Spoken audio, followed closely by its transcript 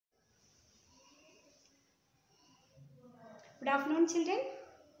Good afternoon, children.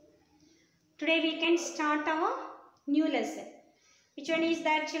 Today we can start our new lesson. Which one is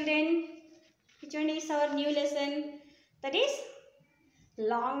that, children? Which one is our new lesson? That is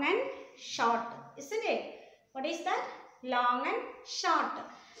long and short, isn't it? What is that? Long and short.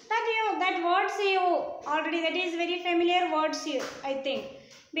 That words you already, that is very familiar words here, I think.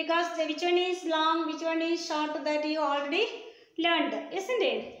 Because which one is long, which one is short, that you already learned, isn't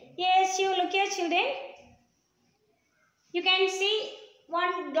it? Yes, you look here, children. You can see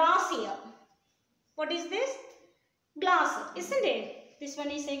one glass here. What is this? Glass, isn't it? This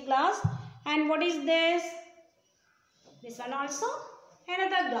one is a glass. And what is this? This one also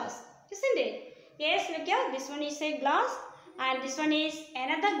another glass, isn't it? Yes, look here. This one is a glass and this one is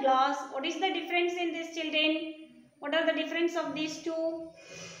another glass. What is the difference in this, children? What are the difference of these two?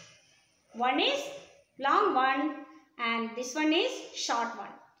 One is long one and this one is short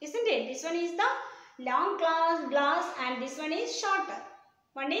one, isn't it? This one is the long glass and this one is shorter.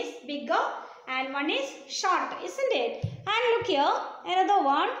 One is bigger and one is short, isn't it? And look here, another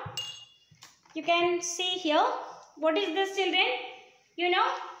one. You can see here. What is this, children? You know,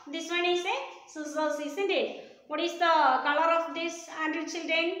 this one is a scissors, isn't it? What is the color of this handle,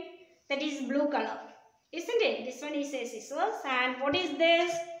 children? That is blue color, isn't it? This one is a scissors. And what is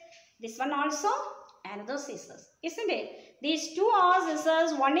this? This one also another scissors, isn't it? These two are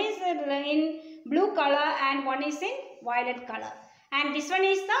scissors. One is in blue color and one is in violet color. And this one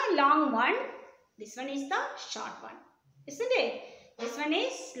is the long one. This one is the short one, isn't it? This one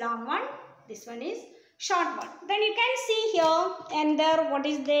is long one. This one is short one. Then you can see here and there. What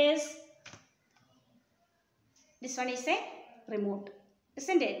is this? This one is a remote,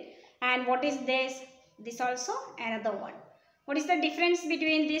 isn't it? And what is this? This also another one. What is the difference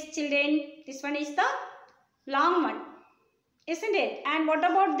between these, children? This one is the long one, isn't it? And what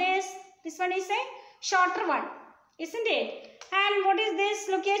about this? This one is a shorter one, isn't it? And what is this?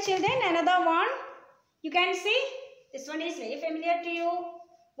 Look here, children, another one. You can see this one is very familiar to you.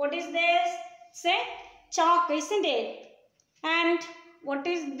 What is this? Say chalk, isn't it? And what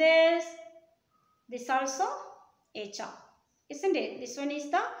is this? This also a chalk, isn't it? This one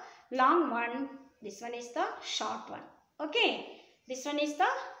is the long one. This one is the short one. Okay. This one is the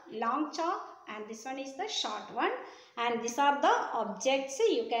long chalk and this one is the short one. And these are the objects.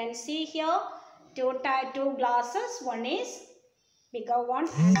 You can see here two glasses. One is bigger one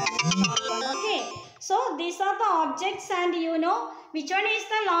and one is short one. Okay. So these are the objects and you know which one is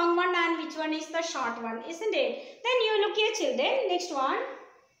the long one and which one is the short one, isn't it? Then you look here, children. Next one.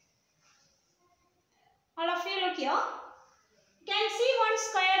 All of you look here. You can see one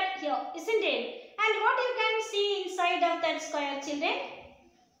square here, isn't it? And what you can see inside of that square, children?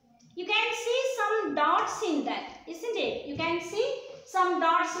 You can see some dots in that, isn't it? You can see some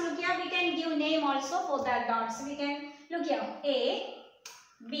dots. Look here, we can give name also for that dots. We can look here. A,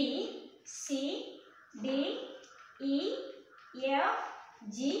 B, C, D, E, F,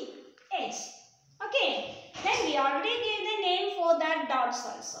 G, H. Okay. Then we already gave the name for that dots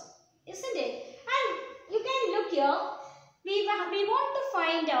also, isn't it? And you can look here. We want to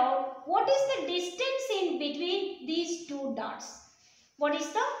find out what is the distance in between these two dots. What is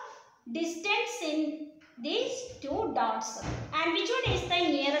the distance in these two dots? And which one is the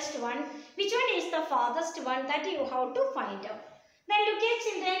nearest one? Which one is the farthest one? That you have to find out. Then look here,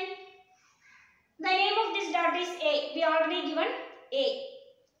 children. The name of this dot is A. We already given A,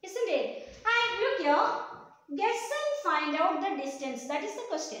 isn't it? And look here. Guess and find out the distance. That is the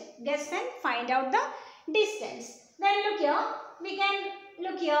question. Guess and find out the distance. Then look here, we can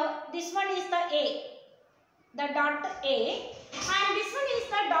look here, this one is the A, the dot A and this one is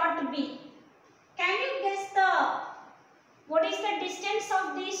the dot B. Can you guess what is the distance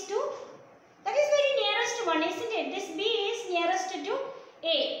of these two? That is very nearest one, isn't it? This B is nearest to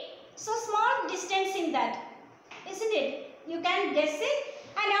A. So small distance in that, isn't it? You can guess it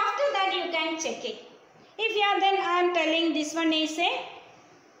and after that you can check it. If you are then I am telling this one is a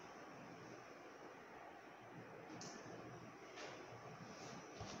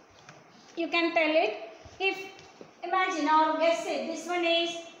you can tell it. If imagine or guess it, this one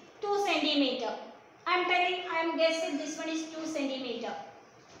is 2 centimeter. I am guessing this one is 2 centimeter.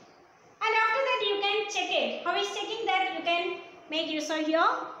 And after that you can check it. How is checking that? You can make use of here.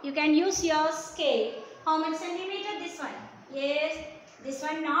 You can use your scale. How much centimeter? This one. Yes. This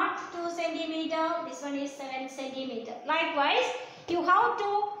one not 2 centimeter. This one is 7 centimeter. Likewise, you have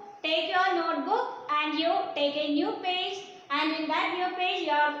to take your notebook and you take a new page. And in that new page,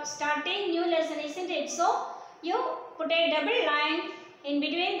 you are starting new lesson, isn't it? So, you put a double line. In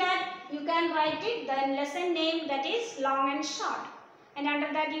between that, you can write it, the lesson name that is long and short. and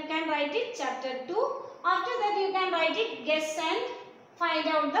under that you can write it chapter 2. After that you can write it guess and find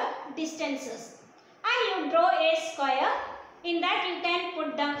out the distances. And you draw a square. In that you can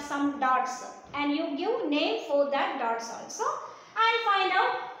put down some dots and you give name for that dots also. And find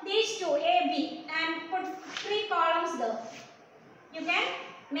out these two A, B and put 3 columns there. You can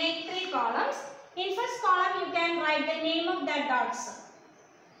make 3 columns. In first column you can write the name of the dots.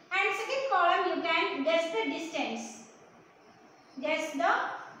 And second column you can guess the distance. Guess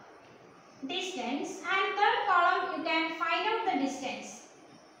the distance. And third column you can find out the distance.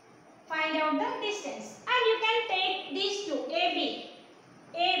 Find out the distance. And you can take these two AB.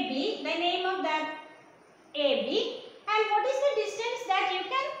 AB, the name of that AB. And what is the distance that you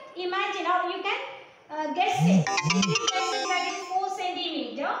can imagine or you can guess it. That is 4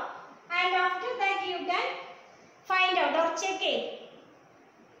 centimeter. And after that you can find out or check it.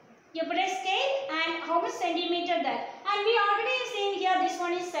 You put a scale and how much centimeter that. And we already seen here this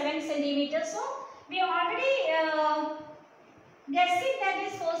one is 7 centimeter. So we already guessed it that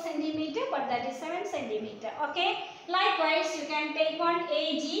is 4 centimeter but that is 7 centimeter. Okay. Likewise you can take one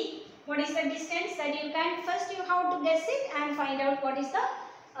AG. What is the distance that you can first you have to guess it and find out what is the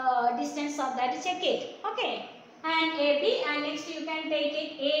distance of that. Check it. Okay. And AB and next you can take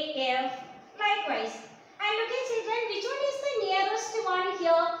it AF. Likewise. And look at children, which one is the nearest one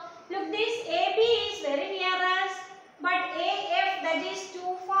here? Look, this AB is very nearest but AF that is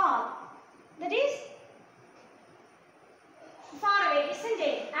too far. That is far away, isn't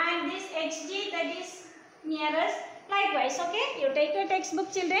it? And this HG that is nearest. Likewise, okay. You take your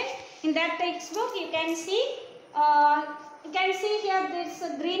textbook, children. In that textbook you can see here this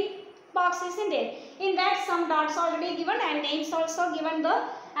green box, isn't it? In that some dots already given and names also given there.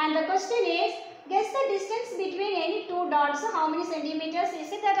 And the question is, guess the distance between any 2 dots. How many centimeters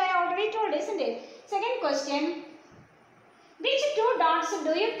is it? That I already told, isn't it? Second question, which 2 dots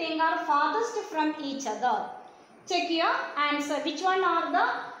do you think are farthest from each other? Check your answer. Which one are the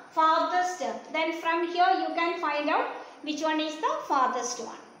farthest? Then from here you can find out which one is the farthest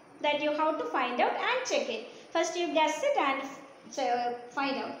one. That you have to find out and check it. First you guess it and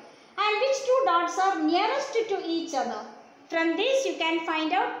find out. And which 2 dots are nearest to each other? From this you can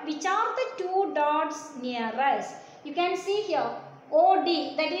find out which are the 2 dots nearest. You can see here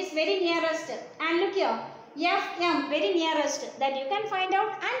OD that is very nearest. And look here FM very nearest. That you can find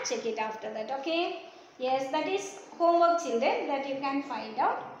out and check it after that. Okay. Yes, that is homework, children, that you can find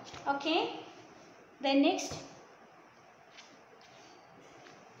out. Okay. Then next.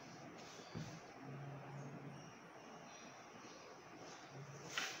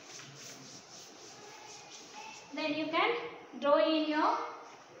 Then you can draw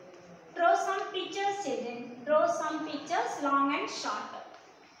some pictures, children. Draw some pictures, long and short.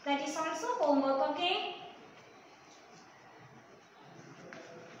 That is also homework, okay?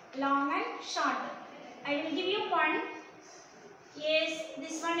 Long and short. I will give you one. Yes,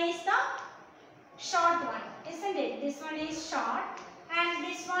 this one is the short one, isn't it? This one is short and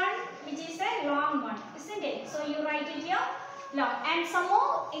this one which is a long one, isn't it? So you write it here long and some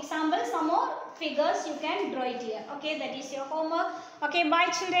more examples, some more figures you can draw it here. Okay, that is your homework. Okay, bye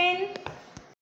children.